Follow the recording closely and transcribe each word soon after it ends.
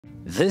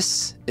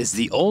This is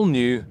the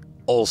all-new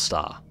All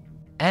Star,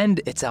 and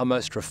it's our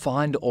most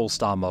refined All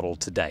Star model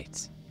to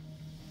date.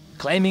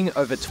 Claiming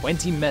over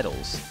 20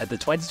 medals at the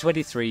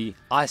 2023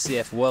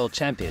 ICF World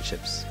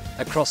Championships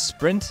across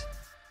sprint,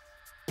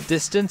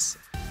 distance,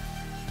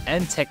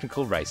 and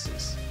technical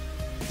races.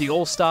 The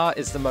All Star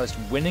is the most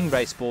winning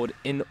raceboard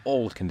in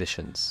all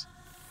conditions.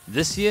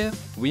 This year,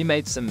 we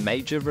made some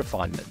major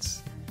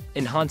refinements,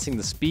 enhancing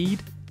the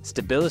speed,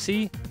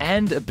 stability,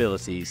 and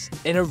abilities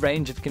in a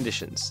range of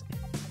conditions.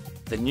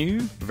 The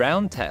new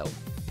round tail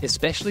is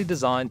specially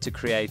designed to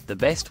create the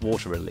best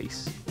water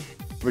release,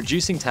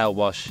 reducing tail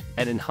wash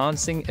and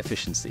enhancing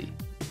efficiency.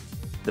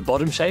 The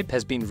bottom shape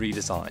has been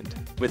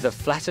redesigned with a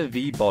flatter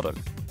V bottom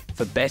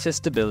for better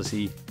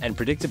stability and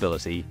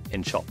predictability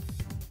in chop.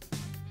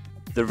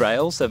 The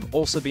rails have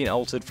also been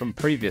altered from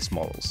previous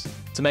models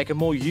to make a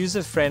more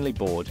user-friendly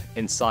board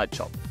in side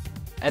chop,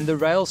 and the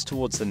rails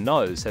towards the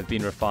nose have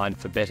been refined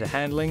for better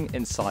handling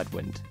in side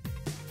wind.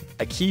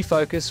 A key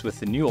focus with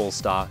the new All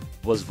Star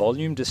was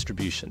volume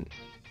distribution.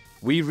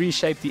 We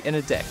reshaped the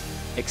inner deck,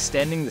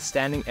 extending the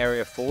standing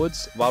area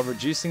forwards while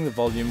reducing the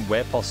volume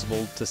where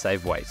possible to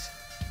save weight.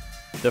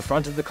 The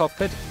front of the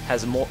cockpit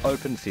has a more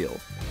open feel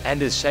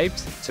and is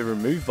shaped to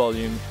remove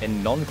volume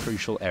in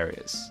non-crucial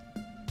areas.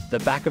 The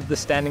back of the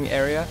standing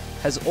area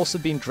has also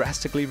been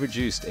drastically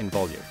reduced in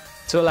volume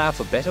to allow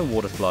for better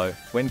water flow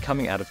when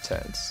coming out of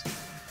turns.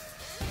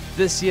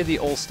 This year the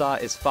All Star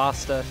is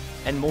faster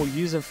and more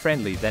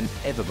user-friendly than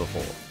ever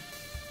before.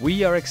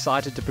 We are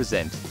excited to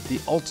present the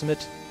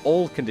ultimate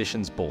all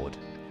conditions board.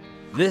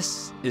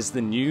 This is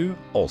the new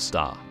All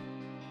Star.